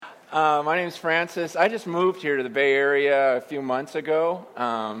My name is Francis. I just moved here to the Bay Area a few months ago,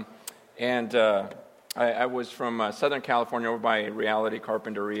 and I was from Southern California over by Reality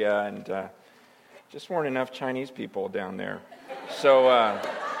Carpinteria, and just weren't enough Chinese people down there. So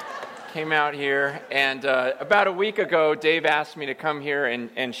came out here, and about a week ago, Dave asked me to come here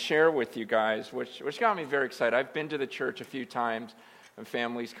and share with you guys, which got me very excited. I've been to the church a few times, and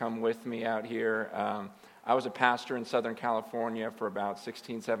families come with me out here. I was a pastor in Southern California for about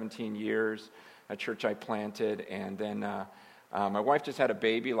 16, 17 years, a church I planted, and then my wife just had a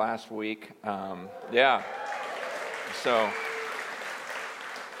baby last week. So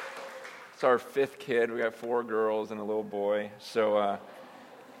it's our fifth kid. We got 4 girls and a little boy. So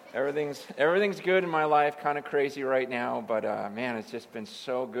everything's good in my life, kind of crazy right now, but man, it's just been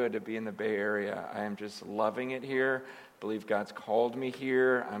so good to be in the Bay Area. I am just loving it here. Believe God's called me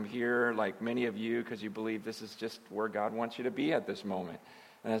here. I'm here like many of you because you believe this is just where God wants you to be at this moment.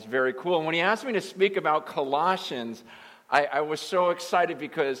 And that's very cool. And when he asked me to speak about Colossians, I was so excited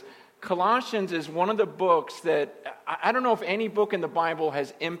because Colossians is one of the books that, I don't know if any book in the Bible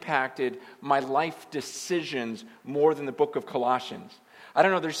has impacted my life decisions more than the book of Colossians. I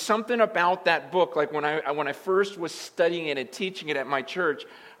don't know, there's something about that book, like when I first was studying it and teaching it at my church,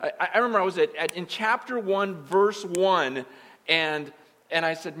 I remember I was in chapter 1, verse 1, and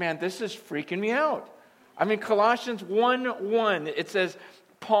I said, man, this is freaking me out. I mean, Colossians 1:1, it says,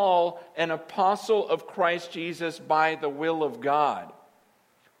 Paul, an apostle of Christ Jesus by the will of God.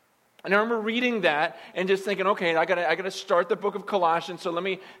 And I remember reading that and just thinking, okay, I gotta start the book of Colossians, so let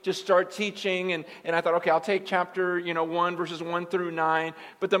me just start teaching. And I thought, okay, I'll take chapter 1, verses 1 through 9.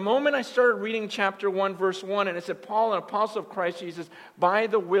 But the moment I started reading chapter 1, verse 1, and it said, Paul, an apostle of Christ Jesus, by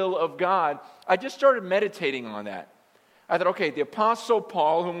the will of God, I just started meditating on that. I thought, okay, the Apostle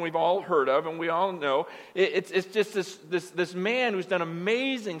Paul, whom we've all heard of and we all know, it's just this man who's done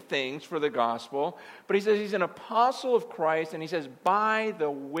amazing things for the gospel, but he says he's an apostle of Christ, and he says, by the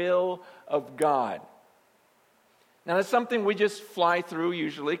will of God. Now, that's something we just fly through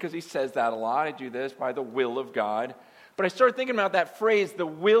usually because he says that a lot. I do this by the will of God. But I started thinking about that phrase, the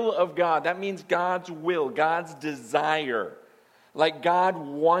will of God. That means God's will, God's desire. Like God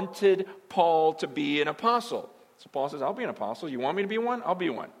wanted Paul to be an apostle. So Paul says, I'll be an apostle. You want me to be one? I'll be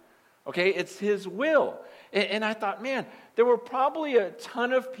one. Okay, it's his will. And I thought, man, there were probably a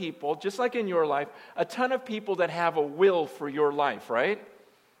ton of people, just like in your life, a ton of people that have a will for your life, right?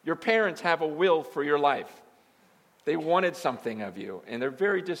 Your parents have a will for your life. They wanted something of you, and they're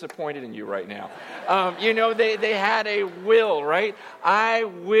very disappointed in you right now. They had a will, right? I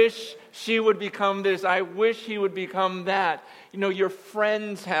wish she would become this. I wish he would become that. Your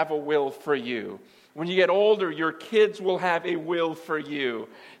friends have a will for you. When you get older, your kids will have a will for you.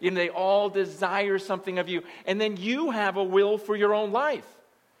 They all desire something of you. And then you have a will for your own life.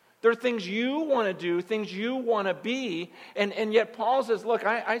 There are things you want to do, things you want to be. And yet Paul says, look,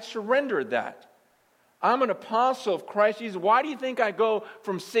 I surrendered that. I'm an apostle of Christ Jesus. Why do you think I go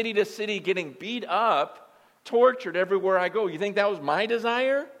from city to city getting beat up, tortured everywhere I go? You think that was my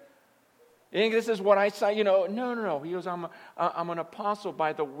desire? You think this is what I saw? No. He goes, I'm an apostle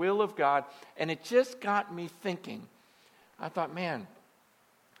by the will of God. And it just got me thinking. I thought, man,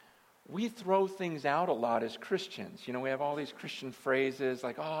 we throw things out a lot as Christians. We have all these Christian phrases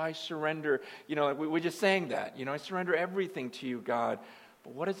like, I surrender. We just sang that. I surrender everything to you, God.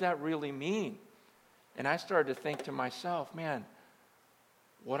 But what does that really mean? And I started to think to myself, man,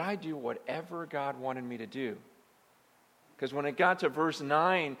 would I do whatever God wanted me to do? Because when it got to verse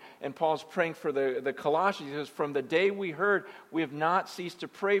 9, and Paul's praying for the Colossians, he says, from the day we heard, we have not ceased to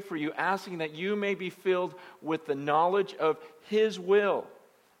pray for you, asking that you may be filled with the knowledge of his will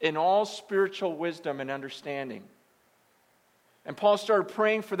in all spiritual wisdom and understanding. And Paul started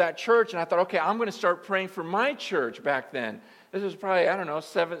praying for that church, and I thought, okay, I'm going to start praying for my church back then. This was probably,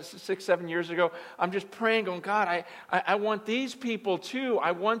 6, 7 years ago. I'm just praying, going, God, I want these people too.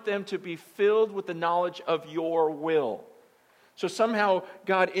 I want them to be filled with the knowledge of your will. So somehow,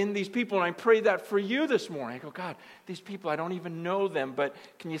 God, in these people, and I pray that for you this morning. I go, God, these people, I don't even know them, but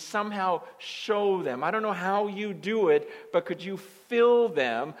can you somehow show them? I don't know how you do it, but could you fill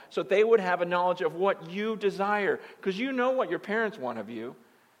them so they would have a knowledge of what you desire? Because you know what your parents want of you.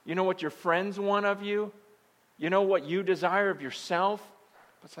 You know what your friends want of you. You know what you desire of yourself.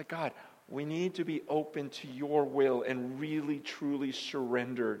 But it's like, God, we need to be open to your will and really, truly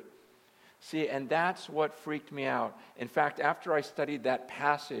surrendered. See, and that's what freaked me out. In fact, after I studied that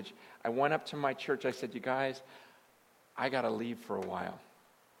passage, I went up to my church. I said, you guys, I got to leave for a while.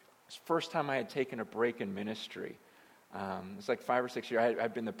 It's the first time I had taken a break in ministry. It's like 5 or 6 years.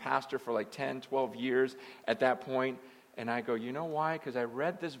 I'd been the pastor for like 10, 12 years at that point. And I go, you know why? Because I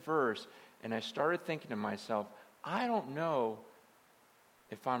read this verse and I started thinking to myself, I don't know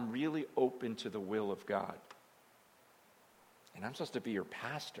if I'm really open to the will of God. And I'm supposed to be your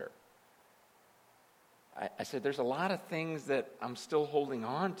pastor. I said, there's a lot of things that I'm still holding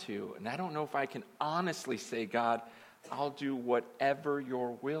on to, and I don't know if I can honestly say, God, I'll do whatever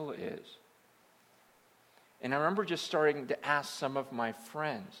your will is. And I remember just starting to ask some of my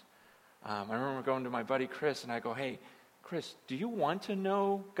friends. I remember going to my buddy Chris, and I go, hey, Chris, do you want to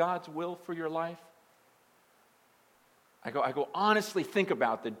know God's will for your life? I go, honestly think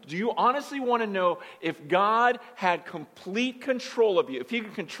about that. Do you honestly want to know if God had complete control of you, if he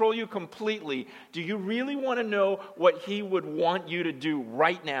could control you completely, do you really want to know what he would want you to do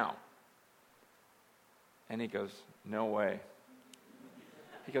right now? And he goes, no way.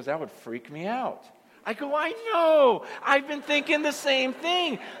 He goes, that would freak me out. I go, I know. I've been thinking the same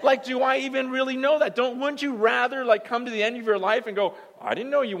thing. Like, do I even really know that? Wouldn't you rather come to the end of your life and go, I didn't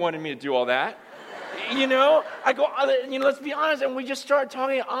know you wanted me to do all that? I go, let's be honest. And we just start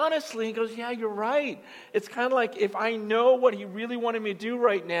talking honestly. He goes, yeah, you're right. It's kind of like if I know what he really wanted me to do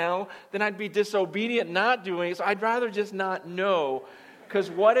right now, then I'd be disobedient not doing it. So I'd rather just not know. Because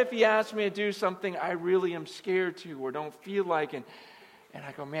what if he asked me to do something I really am scared to or don't feel like? And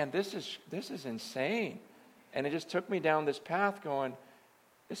I go, man, this is insane. And it just took me down this path going,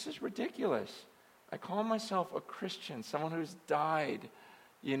 this is ridiculous. I call myself a Christian, someone who's died,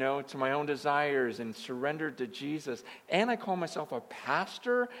 to my own desires and surrendered to Jesus. And I call myself a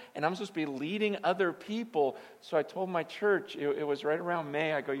pastor, and I'm supposed to be leading other people. So I told my church, it was right around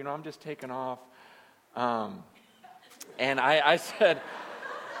May, I go, I'm just taking off. And I said,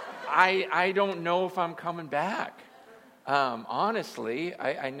 I don't know if I'm coming back. Honestly,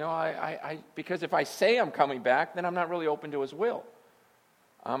 I know because if I say I'm coming back, then I'm not really open to his will.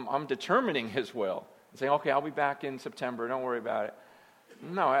 I'm determining his will. And saying, okay, I'll be back in September, don't worry about it.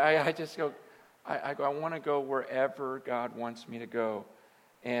 No, I just go, I want to go wherever God wants me to go.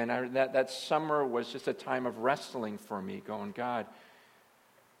 And that summer was just a time of wrestling for me, going, God,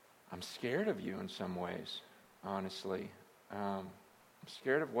 I'm scared of you in some ways, honestly. I'm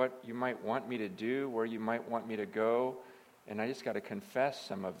scared of what you might want me to do, where you might want me to go. And I just got to confess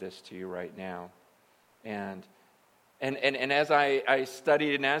some of this to you right now. And as I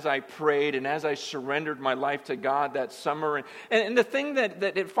studied and as I prayed and as I surrendered my life to God that summer, and the thing that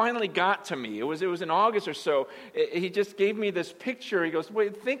it finally got to me, it was in August or so, he just gave me this picture. He goes,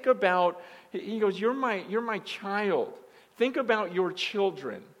 wait, think about, he goes, you're my child. Think about your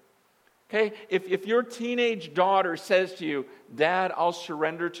children. Okay, if your teenage daughter says to you, Dad, I'll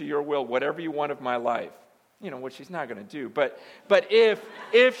surrender to your will, whatever you want of my life. What she's not going to do. But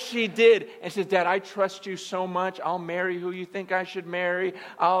if she did and says, Dad, I trust you so much. I'll marry who you think I should marry.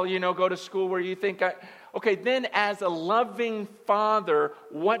 I'll, go to school where you think I... Okay, then as a loving father,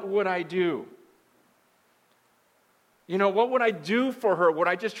 what would I do? What would I do for her? Would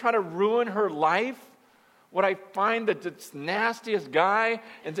I just try to ruin her life? Would I find the nastiest guy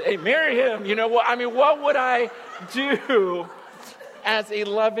and say, hey, marry him? What would I do as a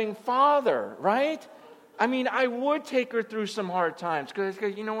loving father, right? I would take her through some hard times because,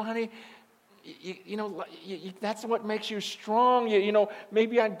 honey, that's what makes you strong.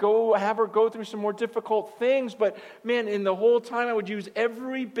 Maybe I'd have her go through some more difficult things, but man, in the whole time I would use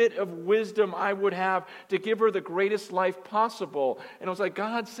every bit of wisdom I would have to give her the greatest life possible. And it was like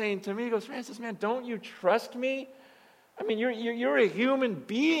God saying to me, he goes, Francis, man, don't you trust me? You're a human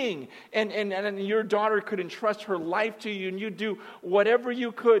being, and your daughter could entrust her life to you, and you do whatever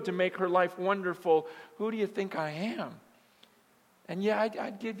you could to make her life wonderful. Who do you think I am? And yeah,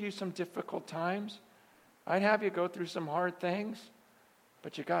 I'd give you some difficult times. I'd have you go through some hard things,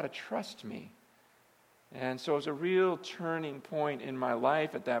 but you got to trust me. And so it was a real turning point in my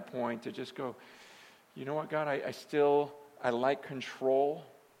life at that point to just go, you know what, God, I like control,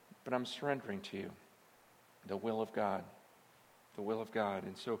 but I'm surrendering to you. The will of God. The will of God.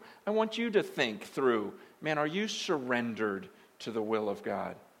 And so I want you to think through, man, are you surrendered to the will of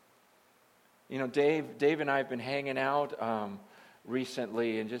God? Dave and I have been hanging out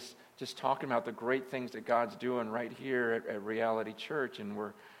recently and just talking about the great things that God's doing right here at Reality Church. And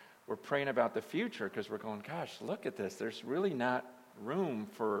we're praying about the future because we're going, gosh, look at this. There's really not room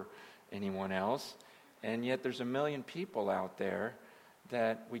for anyone else. And yet there's 1 million people out there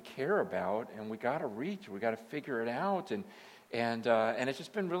that we care about, and we got to reach. We got to figure it out, and it's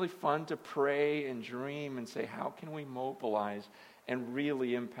just been really fun to pray and dream and say, how can we mobilize and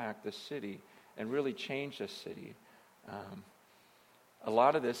really impact the city and really change the city? A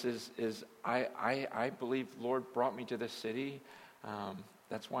lot of this is I believe Lord brought me to this city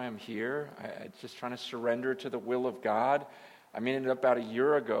That's why I'm here. I'm just trying to surrender to the will of God. I mean, it ended up about a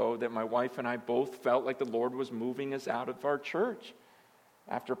year ago that my wife and I both felt like the Lord was moving us out of our church.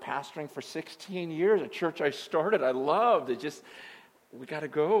 After pastoring for 16 years, a church I started, I loved. We got to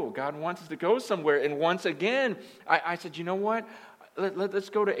go. God wants us to go somewhere. And once again, I said, you know what? Let's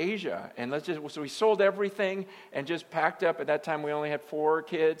go to Asia. And so we sold everything and just packed up. At that time, we only had 4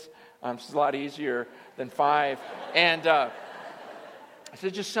 kids. It's a lot easier than 5. And I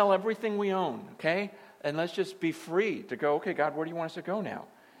said, just sell everything we own, okay? And let's just be free to go, okay, God, where do you want us to go now?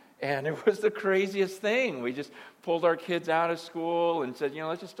 And it was the craziest thing. We just pulled our kids out of school and said,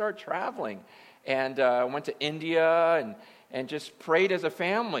 let's just start traveling. And went to India and just prayed as a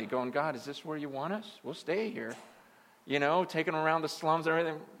family, going, God, is this where you want us? We'll stay here. Taking them around the slums and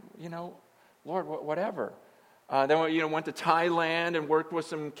everything, Lord, whatever. Then we went to Thailand and worked with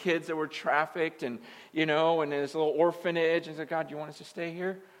some kids that were trafficked and in this little orphanage. And said, God, do you want us to stay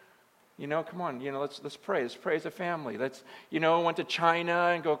here? Come on, let's pray. Let's pray as a family. Let's, went to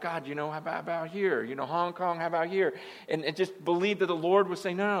China and go, God, how about here? Hong Kong, how about here? And just believe that the Lord was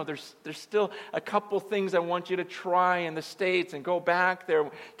saying, no, there's still a couple things I want you to try in the States, and go back there.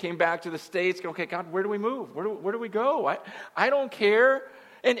 Came back to the States, go, okay, God, where do we move? Where do we go? I don't care.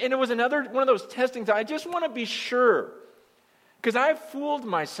 And it was another one of those testings. I just want to be sure. Because I've fooled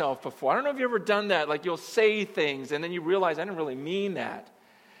myself before. I don't know if you've ever done that. Like you'll say things and then you realize I didn't really mean that.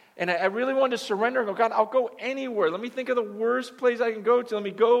 And I really wanted to surrender and go, God, I'll go anywhere. Let me think of the worst place I can go to. Let me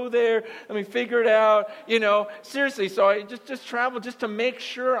go there. Let me figure it out. Seriously. So I just traveled just to make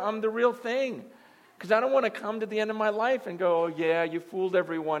sure I'm the real thing. Because I don't want to come to the end of my life and go, oh, yeah, you fooled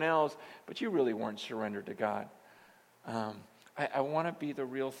everyone else, but you really weren't surrendered to God. I want to be the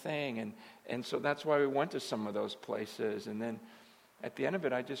real thing. And so that's why we went to some of those places. And then at the end of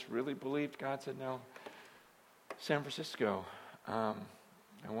it, I just really believed God said, no, San Francisco,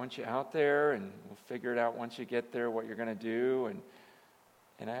 I want you out there, and we'll figure it out once you get there what you're going to do.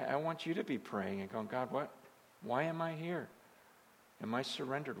 And I want you to be praying and going, God, why am I here? Am I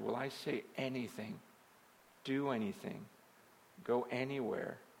surrendered? Will I say anything, do anything, go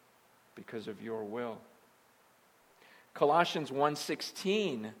anywhere because of your will? Colossians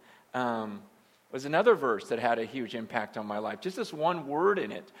 1:16 was another verse that had a huge impact on my life. Just this one word in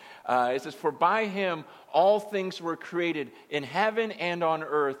it. It says, for by him all things were created in heaven and on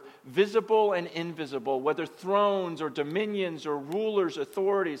earth, visible and invisible, whether thrones or dominions or rulers,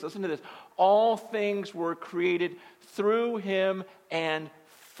 authorities. Listen to this. All things were created through him and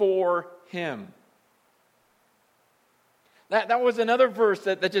for him. That was another verse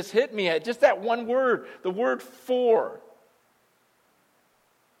that just hit me. Just that one word, the word for.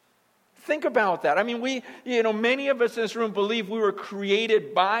 Think about that. I mean, many of us in this room believe we were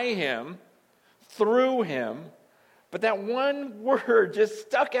created by him, through him, but that one word just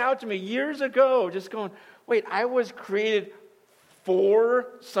stuck out to me years ago, just going, wait, I was created for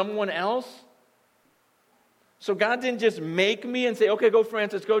someone else? So God didn't just make me and say, okay, go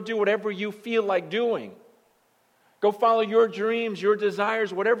Francis, go do whatever you feel like doing. Go follow your dreams, your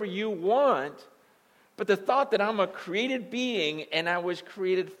desires, whatever you want. But the thought that I'm a created being and I was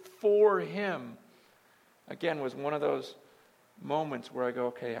created for him, again, was one of those moments where I go,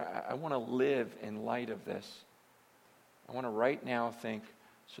 okay, I want to live in light of this. I want to right now think,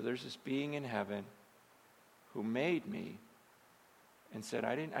 so there's this being in heaven who made me and said,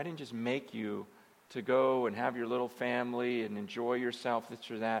 I didn't just make you to go and have your little family and enjoy yourself, this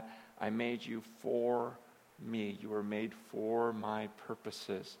or that. I made you for me. You were made for my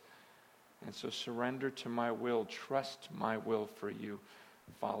purposes. And so surrender to my will. Trust my will for you.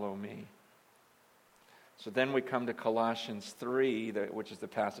 Follow me. So then we come to Colossians 3, which is the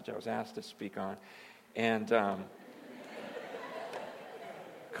passage I was asked to speak on. And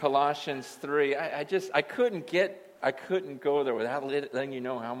Colossians 3, I couldn't go there without letting you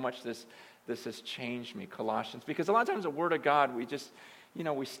know how much this has changed me, Colossians. Because a lot of times the Word of God, we just,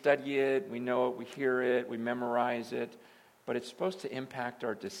 we study it, we know it, we hear it, we memorize it. But it's supposed to impact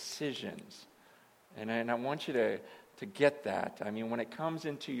our decisions. And I want you to get that. I mean, when it comes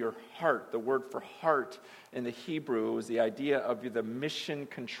into your heart, the word for heart in the Hebrew is the idea of the mission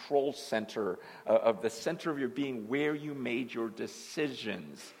control center, of the center of your being where you made your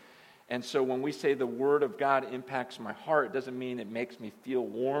decisions. And so when we say the Word of God impacts my heart, it doesn't mean it makes me feel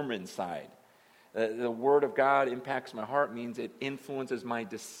warm inside. The Word of God impacts my heart means it influences my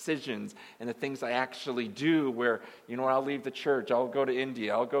decisions and the things I actually do where, I'll leave the church, I'll go to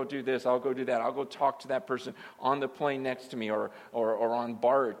India, I'll go do this, I'll go do that, I'll go talk to that person on the plane next to me or on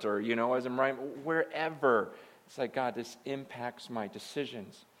BART or, as I'm riding, wherever. It's like, God, this impacts my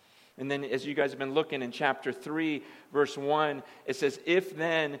decisions. And then as you guys have been looking in chapter 3, verse 1, it says, if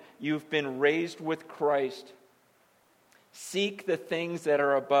then you've been raised with Christ, seek the things that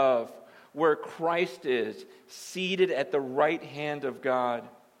are above, where Christ is, seated at the right hand of God.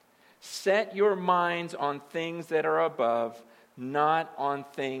 Set your minds on things that are above, not on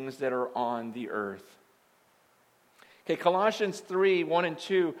things that are on the earth. Okay, Colossians 3, 1 and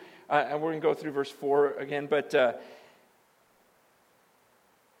 2, and we're going to go through verse 4 again, but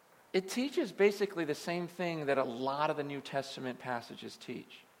it teaches basically the same thing that a lot of the New Testament passages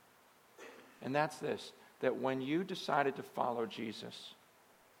teach. And that's this, that when you decided to follow Jesus,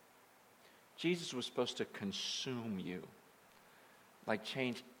 Jesus was supposed to consume you, like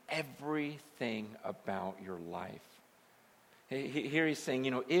change everything about your life. Here he's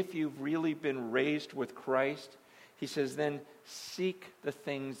saying, if you've really been raised with Christ, he says, then seek the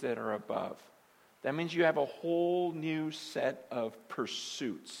things that are above. That means you have a whole new set of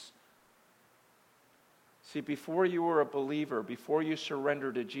pursuits. See, before you were a believer, before you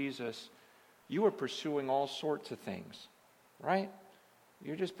surrendered to Jesus, you were pursuing all sorts of things, right?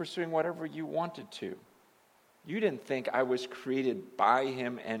 You're just pursuing whatever you wanted to. You didn't think I was created by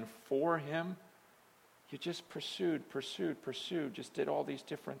him and for him. You just pursued, just did all these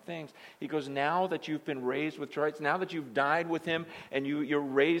different things. He goes, now that you've been raised with Christ, now that you've died with him and you're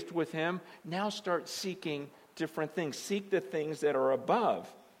raised with him, now start seeking different things. Seek the things that are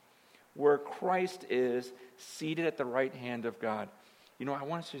above, where Christ is seated at the right hand of God. I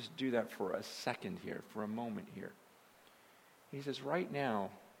want us to just do that for a second here, for a moment here. He says, right now,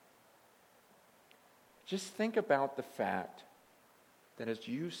 just think about the fact that as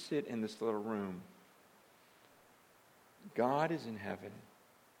you sit in this little room, God is in heaven,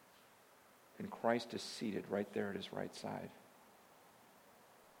 and Christ is seated right there at his right side.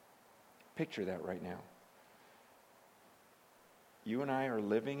 Picture that right now. You and I are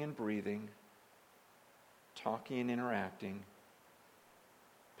living and breathing, talking and interacting,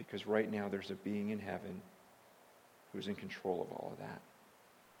 because right now there's a being in heaven who's in control of all of that.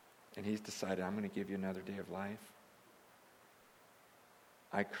 And he's decided, I'm going to give you another day of life.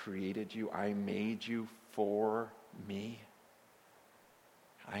 I created you. I made you for me.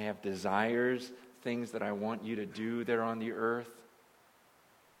 I have desires, things that I want you to do there on the earth.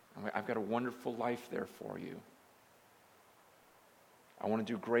 I've got a wonderful life there for you. I want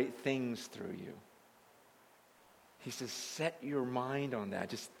to do great things through you. He says, set your mind on that.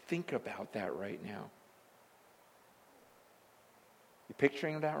 Just think about that right now. You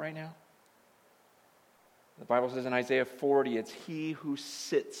picturing that right now? The Bible says in Isaiah 40, it's he who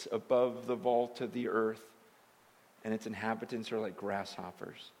sits above the vault of the earth, and its inhabitants are like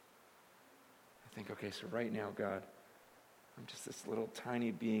grasshoppers. I think, okay, so right now, God, I'm just this little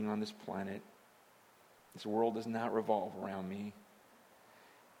tiny being on this planet. This world does not revolve around me.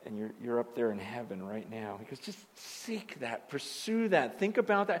 And you're up there in heaven right now. He goes, just seek that, pursue that, think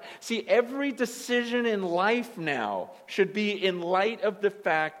about that. See, every decision in life now should be in light of the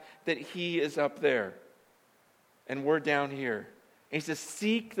fact that he is up there and we're down here. And he says,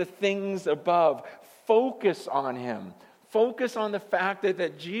 seek the things above. Focus on him. Focus on the fact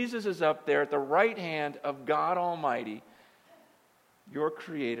that Jesus is up there at the right hand of God Almighty, your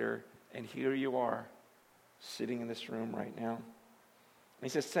creator, and here you are, sitting in this room right now. And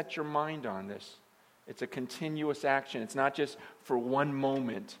he says, set your mind on this. It's a continuous action. It's not just for one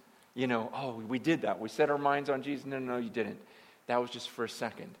moment. We did that. We set our minds on Jesus. No, you didn't. That was just for a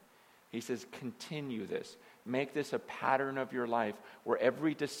second. He says, continue this. Make this a pattern of your life where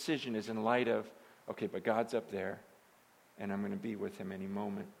every decision is in light of, okay, but God's up there, and I'm going to be with him any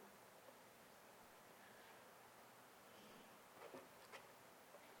moment.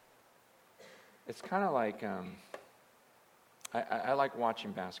 It's kind of like... I like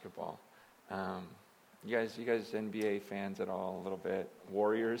watching basketball. You guys NBA fans at all? A little bit?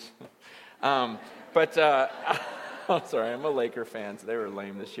 Warriors? I'm sorry, I'm a Laker fan, so they were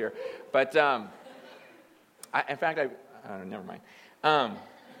lame this year. But, never mind. I was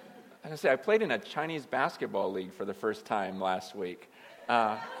going to say, I played in a Chinese basketball league for the first time last week.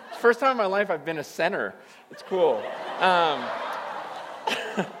 First time in my life I've been a center. It's cool.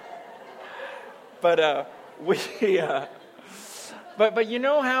 But you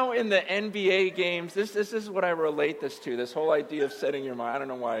know how in the NBA games, this is what I relate this to, this whole idea of setting your mind. I don't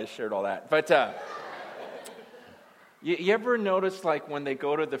know why I shared all that. But You ever notice, like, when they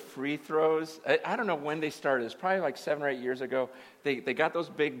go to the free throws? I don't know when they started. It's probably like 7 or 8 years ago. They got those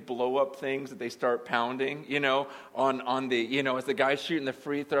big blow-up things that they start pounding, on the, as the guy's shooting the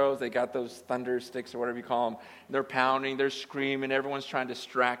free throws, they got those thunder sticks or whatever you call them. They're pounding, they're screaming. Everyone's trying to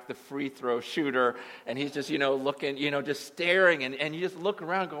distract the free throw shooter. And he's just, looking, just staring. And you just look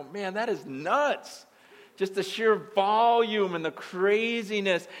around and go, man, that is nuts. Just the sheer volume and the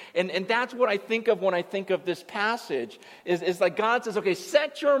craziness. And that's what I think of when I think of this passage. Is like God says, okay,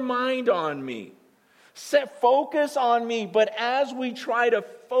 set your mind on me. Focus on me. But as we try to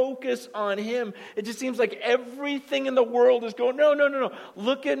focus on him, it just seems like everything in the world is going, no.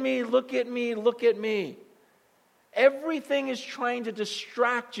 Look at me, look at me, look at me. Everything is trying to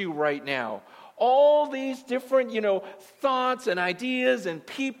distract you right now. All these different, thoughts and ideas and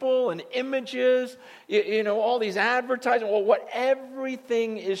people and images, all these advertisements,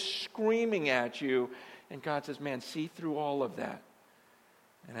 everything is screaming at you. And God says, man, see through all of that.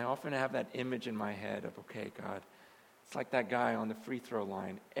 And I often have that image in my head of, okay, God, it's like that guy on the free throw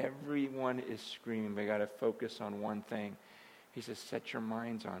line. Everyone is screaming. They got to focus on one thing. He says, set your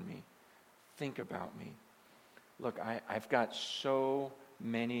minds on me. Think about me. Look, I've got so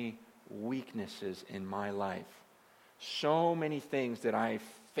many weaknesses in my life. So many things that I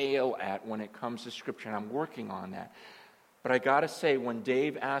fail at when it comes to Scripture, and I'm working on that. But I got to say, when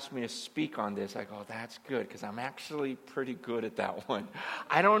Dave asked me to speak on this, I go, that's good, because I'm actually pretty good at that one.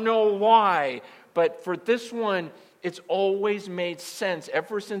 I don't know why, but for this one, it's always made sense.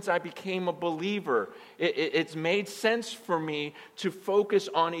 Ever since I became a believer, it's made sense for me to focus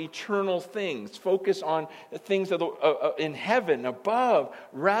on eternal things, focus on the things in heaven, above,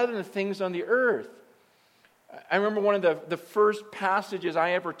 rather than things on the earth. I remember one of the first passages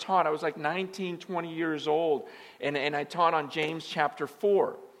I ever taught. I was like 19, 20 years old, and I taught on James chapter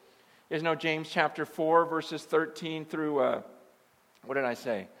 4. You guys know James chapter 4, verses 13 through, what did I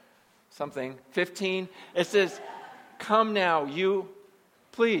say? 15. It says, come now, you,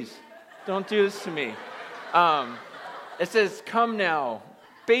 please, don't do this to me. It says, come now.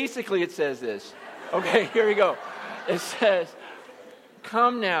 Basically, it says this. Okay, here we go. It says,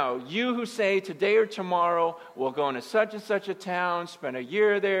 come now, you who say today or tomorrow we'll go into such and such a town, spend a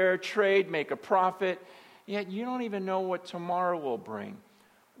year there, trade, make a profit, yet you don't even know what tomorrow will bring.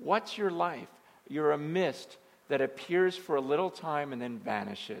 What's your life? You're a mist that appears for a little time and then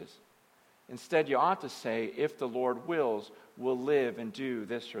vanishes. Instead, you ought to say, if the Lord wills, we'll live and do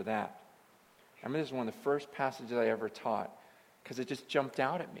this or that. I mean, this is one of the first passages I ever taught because it just jumped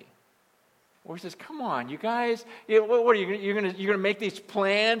out at me. Where he says, come on, you guys, what are you, you're going to make these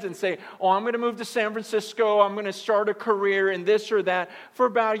plans and say, oh, I'm going to move to San Francisco, I'm going to start a career in this or that for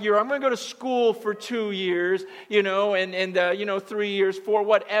about a year. I'm going to go to school for 2 years, and 3 years, 4,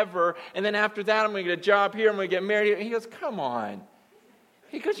 whatever. And then after that, I'm going to get a job here, I'm going to get married. He goes, come on.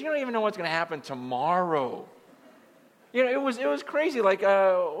 He goes, you don't even know what's going to happen tomorrow. It was crazy. Like,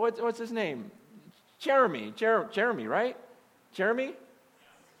 what's his name? Jeremy, right? Jeremy.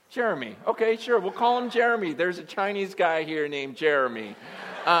 Okay, sure. We'll call him Jeremy. There's a Chinese guy here named Jeremy.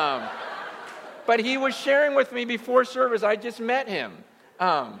 But he was sharing with me before service. I just met him.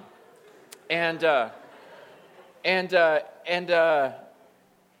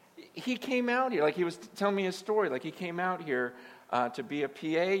 He came out here. Like, he was telling me his story. Like, he came out here to be a PA,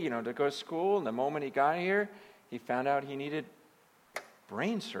 to go to school. And the moment he got here, he found out he needed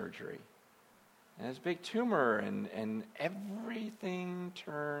brain surgery. And this big tumor, and everything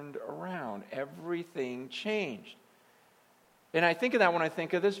turned around. Everything changed. And I think of that when I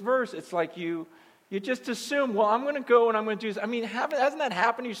think of this verse. It's like you just assume, well, I'm going to go and I'm going to do this. I mean, hasn't that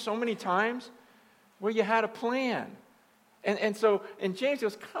happened to you so many times where you had a plan? And so, and James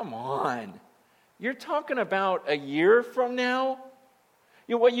goes, come on. You're talking about a year from now?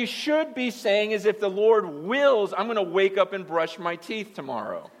 What you should be saying is, if the Lord wills, I'm going to wake up and brush my teeth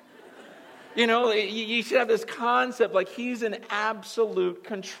tomorrow. You should have this concept like he's in absolute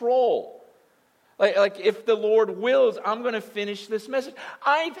control. Like if the Lord wills, I'm going to finish this message.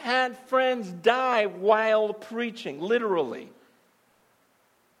 I've had friends die while preaching, literally.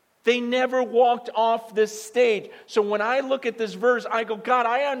 They never walked off this stage. So when I look at this verse, I go, God,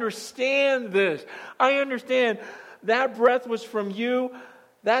 I understand this. I understand that breath was from you.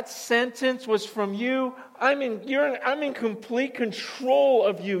 That sentence was from you. I'm in complete control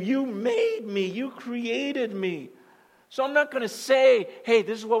of you. You made me. You created me. So I'm not going to say, hey,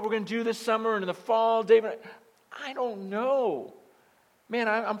 this is what we're going to do this summer and in the fall, David. I don't know. Man,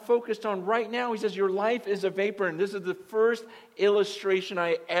 I'm focused on right now. He says, your life is a vapor. And this is the first illustration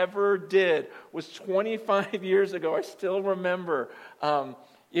I ever did. It was 25 years ago. I still remember.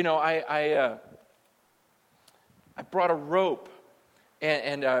 I brought a rope.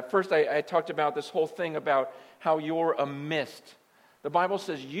 And first I talked about this whole thing about how you're a mist. The Bible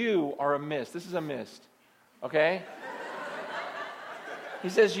says you are a mist. This is a mist, okay? He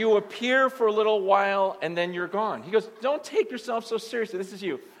says you appear for a little while and then you're gone. He goes, don't take yourself so seriously. This is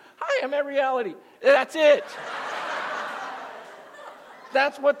you. Hi, I'm at reality. That's it.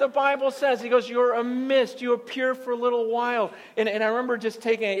 That's what the Bible says. He goes, you're a mist. You appear for a little while. And I remember just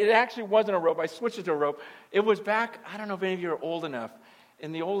taking it. It actually wasn't a rope. I switched it to a rope. It was back, I don't know if any of you are old enough.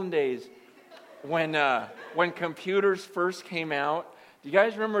 In the olden days, when computers first came out, do you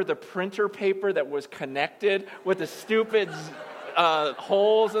guys remember the printer paper that was connected with the stupid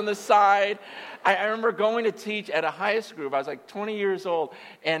holes in the side? I remember going to teach at a high school group. I was like 20 years old,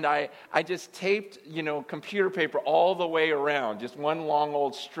 and I just taped, computer paper all the way around, just one long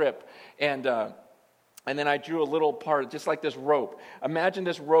old strip, and then I drew a little part, just like this rope. Imagine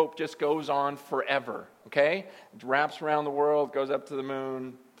this rope just goes on forever, okay? It wraps around the world, goes up to the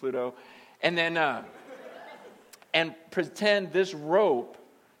moon, Pluto, and then and pretend this rope,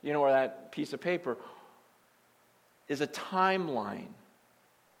 or that piece of paper, is a timeline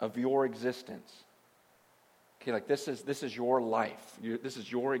of your existence. Okay, like this is your life. This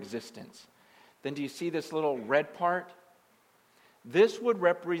is your existence. Then do you see this little red part? This would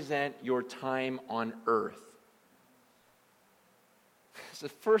represent your time on earth. It's the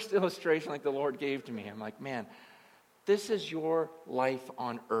first illustration like the Lord gave to me. I'm like, man, this is your life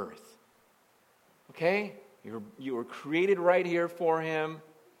on earth. Okay? You were created right here for Him.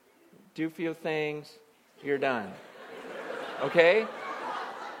 Do a few things. You're done. Okay?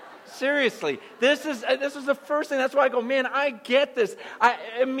 Seriously, this is the first thing. That's why I go, man, I get this. I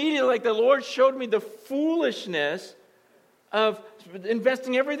immediately, like the Lord showed me the foolishness of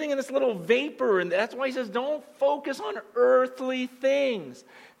investing everything in this little vapor. And that's why He says, don't focus on earthly things.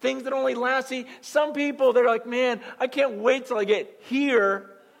 Things that only last. See, some people, they're like, man, I can't wait till I get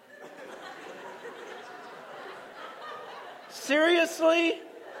here. Seriously?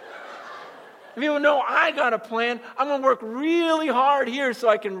 If you know I got a plan, I'm going to work really hard here so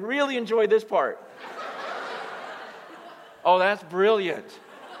I can really enjoy this part. Oh, that's brilliant.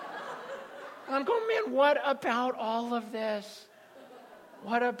 And I'm going, man, what about all of this?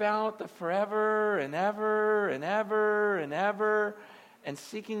 What about the forever and ever and ever and ever and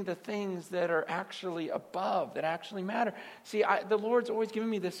seeking the things that are actually above, that actually matter? See, the Lord's always given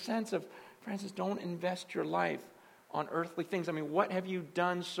me this sense of, Francis, don't invest your life on earthly things. I mean, what have you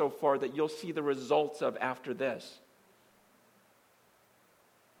done so far that you'll see the results of after this?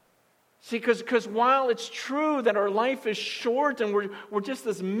 See, because while it's true that our life is short and we're just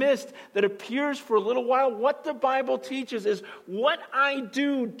this mist that appears for a little while, what the Bible teaches is what I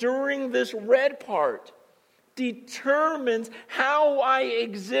do during this red part determines how I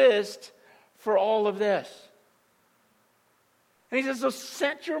exist for all of this. And He says, so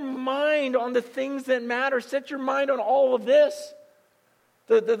set your mind on the things that matter. Set your mind on all of this.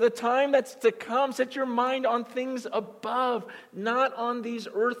 The time that's to come. Set your mind on things above, not on these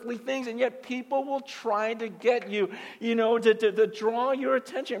earthly things. And yet people will try to get you, to draw your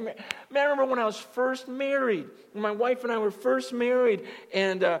attention. Man, I remember when I was first married. My wife and I were first married.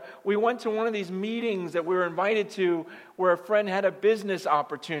 And we went to one of these meetings that we were invited to where a friend had a business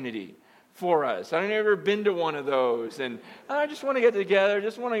opportunity for us. I've never been to one of those, and I just want to get together,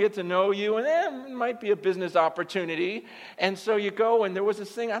 just want to get to know you, and it might be a business opportunity. And so you go, and there was this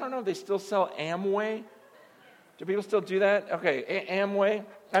thing, I don't know if they still sell Amway. Do people still do that? Okay, Amway.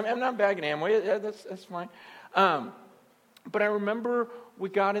 I'm not bagging Amway, that's fine. But I remember we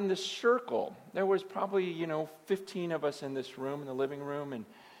got in this circle. There was probably, 15 of us in this room, in the living room,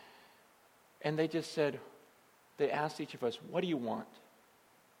 and they just said, they asked each of us, what do you want?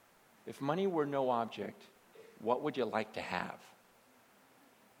 If money were no object, what would you like to have?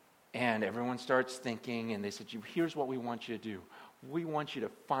 And everyone starts thinking, and they said, here's what we want you to do. We want you to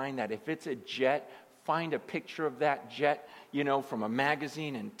find that. If it's a jet, find a picture of that jet, from a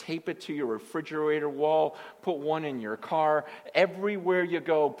magazine and tape it to your refrigerator wall. Put one in your car. Everywhere you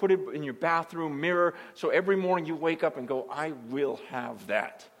go, put it in your bathroom mirror. So every morning you wake up and go, I will have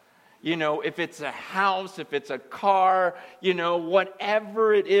that. If it's a house, if it's a car,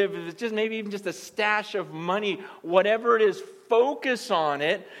 whatever it is, if it's just maybe even just a stash of money, whatever it is, focus on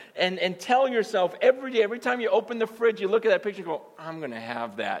it and tell yourself every day, every time you open the fridge, you look at that picture and go, I'm going to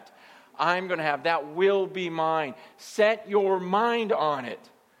have that. I'm going to have that will be mine. Set your mind on it.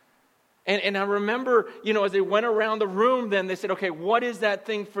 And I remember, as they went around the room, then they said, okay, what is that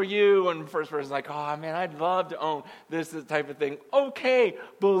thing for you? And the first person's like, oh, man, I'd love to own this type of thing. Okay,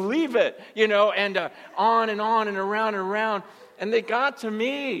 believe it, and on and on and around and around. And they got to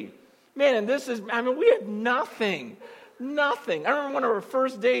me. Man, and we had nothing. Nothing. I remember one of our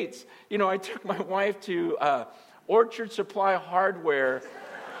first dates, I took my wife to Orchard Supply Hardware.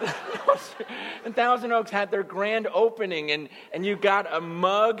 And Thousand Oaks had their grand opening, and you got a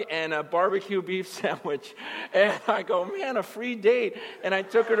mug and a barbecue beef sandwich. And I go, man, a free date. And I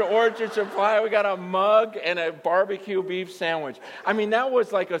took her to Orchard Supply. We got a mug and a barbecue beef sandwich. I mean, that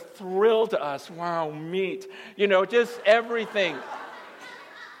was like a thrill to us. Wow, meat. Just everything.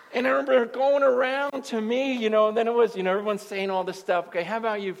 And I remember going around to me, and then it was, everyone's saying all this stuff. Okay, how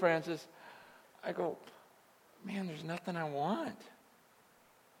about you, Francis? I go, man, there's nothing I want.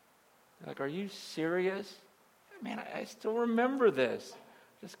 They're like, are you serious? Man, I still remember this.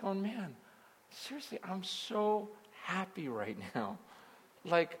 Just going, man, seriously, I'm so happy right now.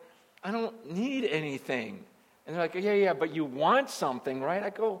 Like, I don't need anything. And they're like, yeah, but you want something, right?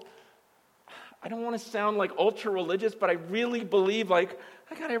 I go, I don't want to sound like ultra religious, but I really believe, like,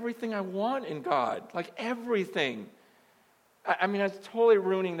 I got everything I want in God. Like, everything. I mean, I was totally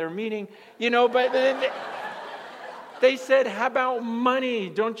ruining their meeting, but then they said, how about money?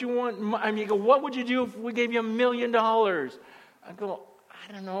 Don't you want money? I mean, you go, what would you do if we gave you $1 million? I go,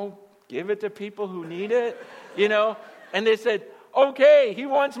 I don't know, give it to people who need it, And they said, okay, he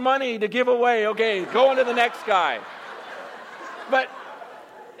wants money to give away. Okay, go on to the next guy. But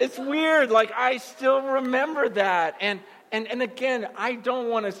it's weird. Like, I still remember that. And again, I don't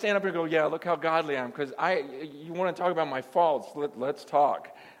want to stand up and go, yeah, look how godly I am. Because you want to talk about my faults. Let's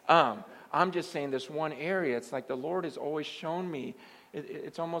talk. I'm just saying this one area. It's like the Lord has always shown me.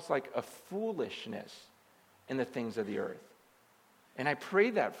 It's almost like a foolishness in the things of the earth. And I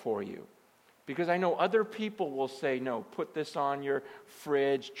pray that for you. Because I know other people will say, no, put this on your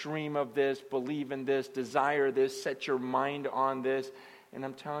fridge, dream of this, believe in this, desire this, set your mind on this. And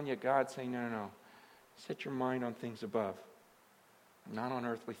I'm telling you, God's saying, no. Set your mind on things above, not on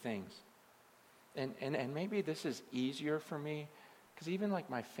earthly things. And maybe this is easier for me, because even like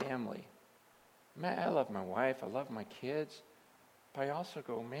my family, man, I love my wife, I love my kids, but I also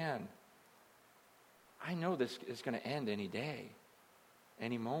go, man, I know this is going to end any day,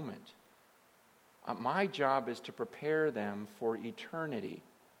 any moment. My job is to prepare them for eternity.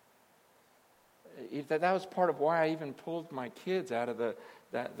 That was part of why I even pulled my kids out of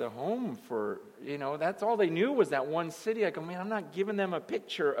the home for, that's all they knew was that one city. I go, man, I'm not giving them a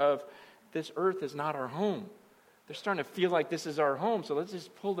picture of this earth is not our home. They're starting to feel like this is our home, so let's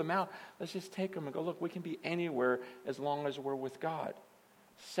just pull them out. Let's just take them and go, look, we can be anywhere as long as we're with God.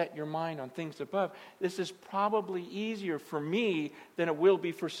 Set your mind on things above. This is probably easier for me than it will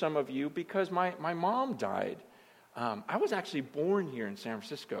be for some of you because my mom died. I was actually born here in San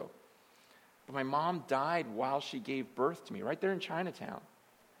Francisco. But my mom died while she gave birth to me, right there in Chinatown.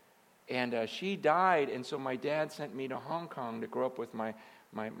 And she died, and so my dad sent me to Hong Kong to grow up with my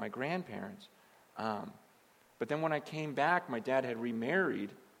grandparents. But then when I came back, my dad had remarried,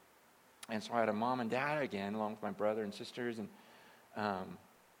 and so I had a mom and dad again, along with my brother and sisters. And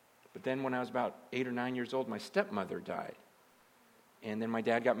but then when I was about 8 or 9 years old, my stepmother died. And then my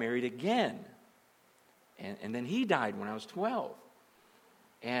dad got married again. And then he died when I was 12.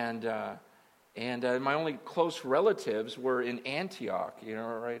 And my only close relatives were in Antioch,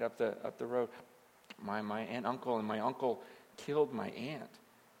 right up the road. My aunt and uncle, and my uncle killed my aunt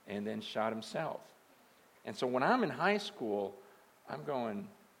and then shot himself. And so when I'm in high school, I'm going,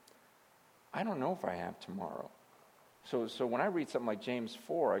 I don't know if I have tomorrow. So when I read something like James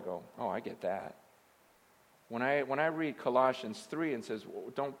 4, I go, oh, I get that. When I read Colossians 3 and says,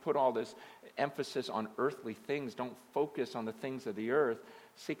 well, don't put all this emphasis on earthly things, don't focus on the things of the earth,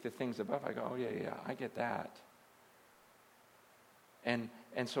 seek the things above, I go, oh, yeah, I get that. And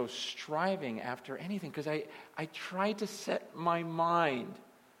so striving after anything, because I try to set my mind.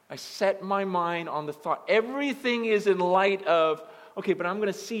 I set my mind on the thought. Everything is in light of, okay, but I'm going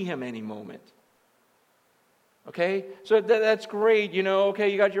to see him any moment. Okay? So that's great, okay,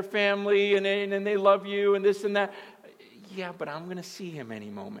 you got your family, and they love you, and this and that. Yeah, but I'm going to see him any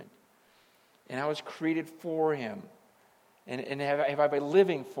moment. And I was created for him. And have I been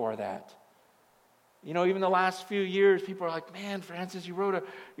living for that? Even the last few years, people are like, man, Francis, you wrote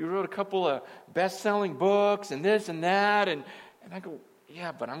a couple of best-selling books and this and that. And I go,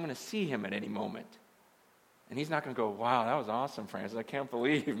 yeah, but I'm going to see him at any moment. And he's not going to go, wow, that was awesome, Francis. I can't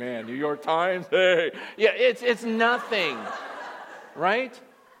believe, man, New York Times, hey. Yeah, it's nothing, right?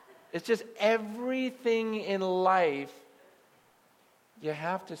 It's just everything in life. You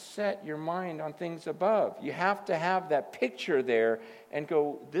have to set your mind on things above. You have to have that picture there and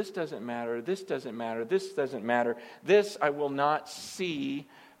go, this doesn't matter, this doesn't matter, this doesn't matter. This I will not see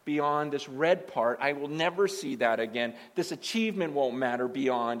beyond this red part. I will never see that again. This achievement won't matter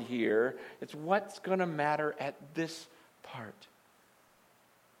beyond here. It's what's going to matter at this part.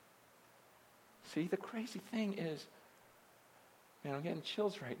 See, the crazy thing is, man, I'm getting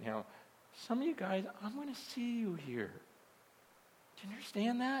chills right now. Some of you guys, I'm going to see you here. Do you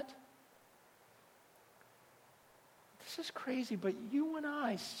understand that? This is crazy, but you and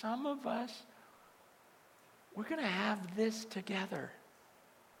I, some of us, we're going to have this together.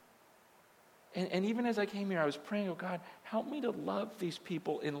 And even as I came here, I was praying, oh God, help me to love these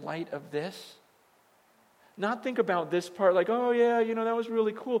people in light of this. Not think about this part like, oh yeah, that was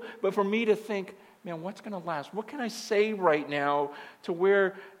really cool. But for me to think, man, what's going to last? What can I say right now to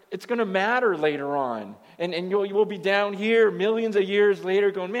where it's going to matter later on? And you'll be down here millions of years later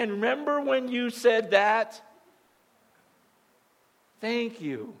going, man, remember when you said that? Thank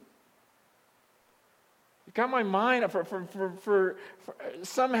you. It got my mind, for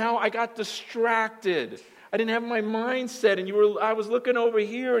somehow I got distracted. I didn't have my mind set, and I was looking over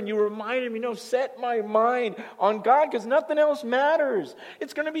here, and you reminded me, no, set my mind on God, because nothing else matters.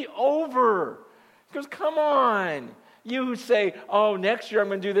 It's going to be over. He goes, come on. You who say, oh, next year I'm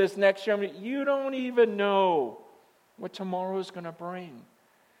going to do this, next year you don't even know what tomorrow is going to bring.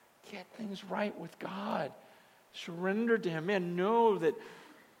 Get things right with God. Surrender to Him. Man, know that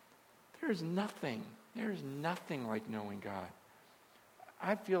there's nothing like knowing God.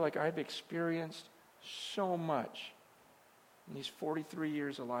 I feel like I've experienced so much in these 43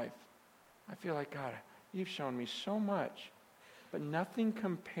 years of life. I feel like, God, you've shown me so much, but nothing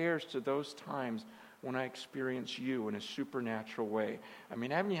compares to those times when I experience you in a supernatural way. I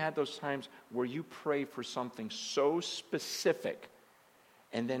mean, haven't you had those times where you pray for something so specific,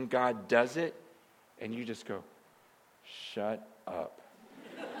 and then God does it, and you just go, shut up.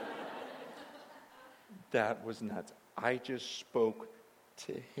 That was nuts. I just spoke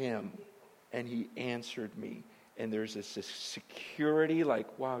to Him, and He answered me. And there's this security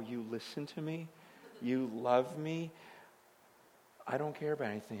like, wow, you listen to me? You love me? I don't care about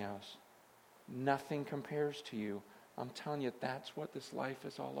anything else. Nothing compares to you. I'm telling you, that's what this life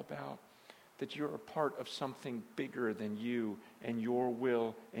is all about. That you're a part of something bigger than you and your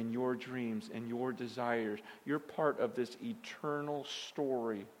will and your dreams and your desires. You're part of this eternal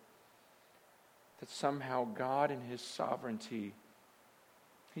story. That somehow God in His sovereignty,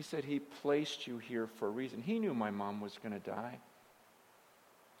 He said He placed you here for a reason. He knew my mom was going to die.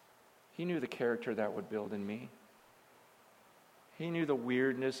 He knew the character that would build in me. He knew the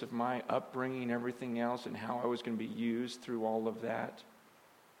weirdness of my upbringing and everything else and how I was going to be used through all of that.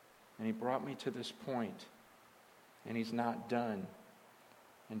 And He brought me to this point. And He's not done.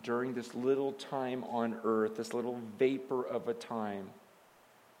 And during this little time on earth, this little vapor of a time,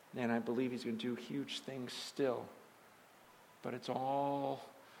 and I believe He's going to do huge things still. But it's all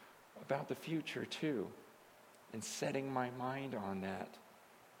about the future too. And setting my mind on that.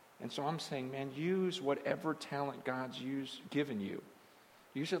 And so I'm saying, man, use whatever talent God's given you.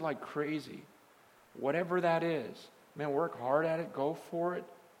 Use it like crazy. Whatever that is. Man, work hard at it. Go for it.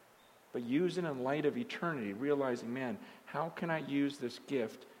 But use it in light of eternity. Realizing, man, how can I use this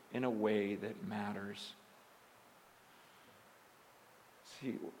gift in a way that matters?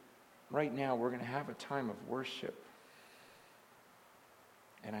 See, right now we're going to have a time of worship.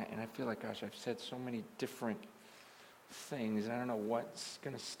 And I feel like, gosh, I've said so many different things. I don't know what's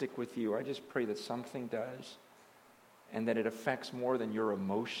going to stick with you. I just pray that something does. And that it affects more than your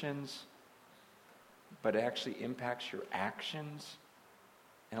emotions. But it actually impacts your actions.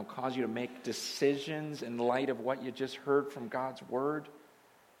 And it'll cause you to make decisions in light of what you just heard from God's Word.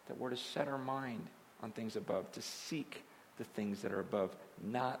 That we're to set our mind on things above. To seek the things that are above,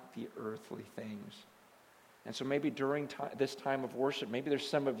 not the earthly things. And so maybe during this time of worship, maybe there's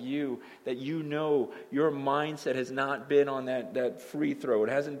some of you that you know your mindset has not been on that free throw. It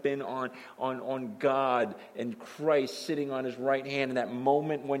hasn't been on God and Christ sitting on His right hand in that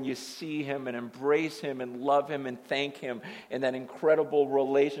moment when you see Him and embrace Him and love Him and thank Him in that incredible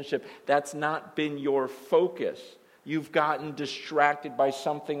relationship. That's not been your focus. You've gotten distracted by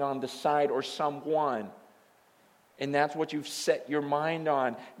something on the side or someone. And that's what you've set your mind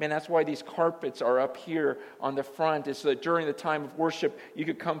on. Man, that's why these carpets are up here on the front, is so that during the time of worship, you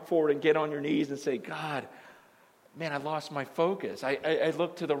could come forward and get on your knees and say, God, man, I lost my focus. I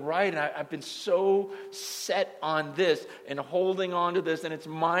look to the right, and I've been so set on this and holding on to this, and it's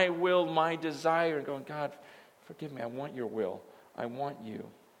my will, my desire, and going, God, forgive me, I want your will. I want you.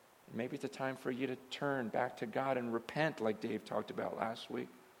 Maybe it's a time for you to turn back to God and repent, like Dave talked about last week.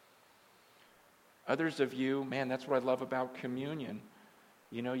 Others of you, man, that's what I love about communion.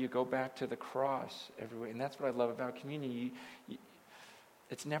 You know, you go back to the cross every week, and that's what I love about communion.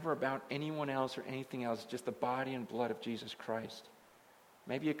 It's never about anyone else or anything else. It's just the body and blood of Jesus Christ.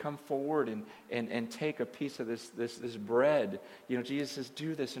 Maybe you come forward and take a piece of this bread. Jesus says,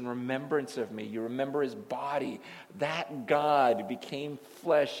 do this in remembrance of me. You remember his body. That God became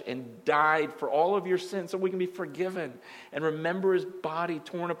flesh and died for all of your sins so we can be forgiven. And remember his body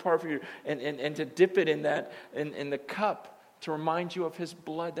torn apart for you. And to dip it in the cup to remind you of his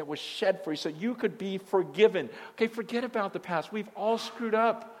blood that was shed for you so you could be forgiven. Okay, forget about the past. We've all screwed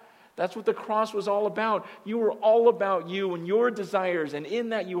up. That's what the cross was all about. You were all about you and your desires, and in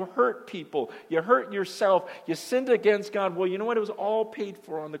that you hurt people. You hurt yourself. You sinned against God. Well, you know what? It was all paid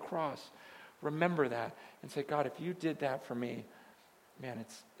for on the cross. Remember that and say, God, if you did that for me, man,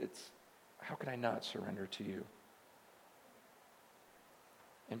 it's how can I not surrender to you?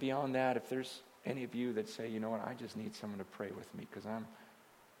 And beyond that, if there's any of you that say, you know what, I just need someone to pray with me because I'm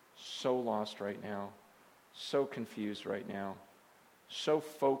so lost right now, so confused right now, so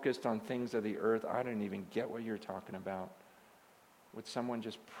focused on things of the earth, I don't even get what you're talking about. Would someone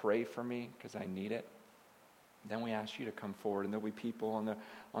just pray for me because I need it? Then we ask you to come forward, and there'll be people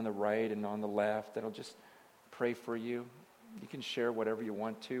on the right and on the left that'll just pray for you. You can share whatever you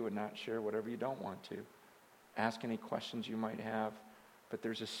want to and not share whatever you don't want to. Ask any questions you might have. But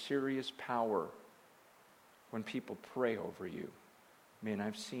there's a serious power when people pray over you. Man,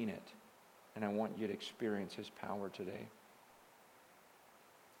 I've seen it, and I want you to experience his power today.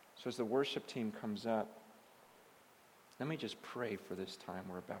 So as the worship team comes up, let me just pray for this time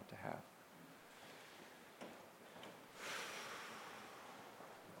we're about to have.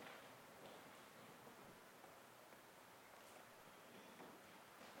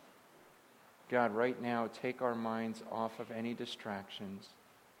 God, right now, take our minds off of any distractions.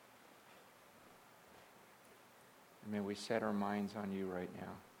 And may we set our minds on you right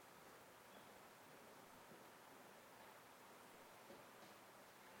now.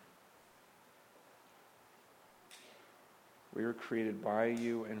 We were created by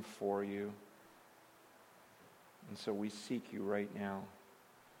you and for you. And so we seek you right now.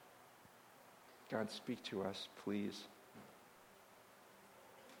 God, speak to us, please.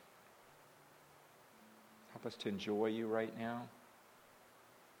 Help us to enjoy you right now,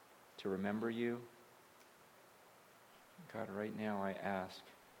 to remember you. God, right now I ask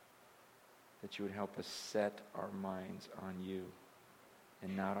that you would help us set our minds on you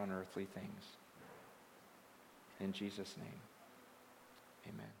and not on earthly things. In Jesus' name,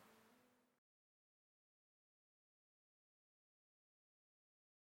 amen.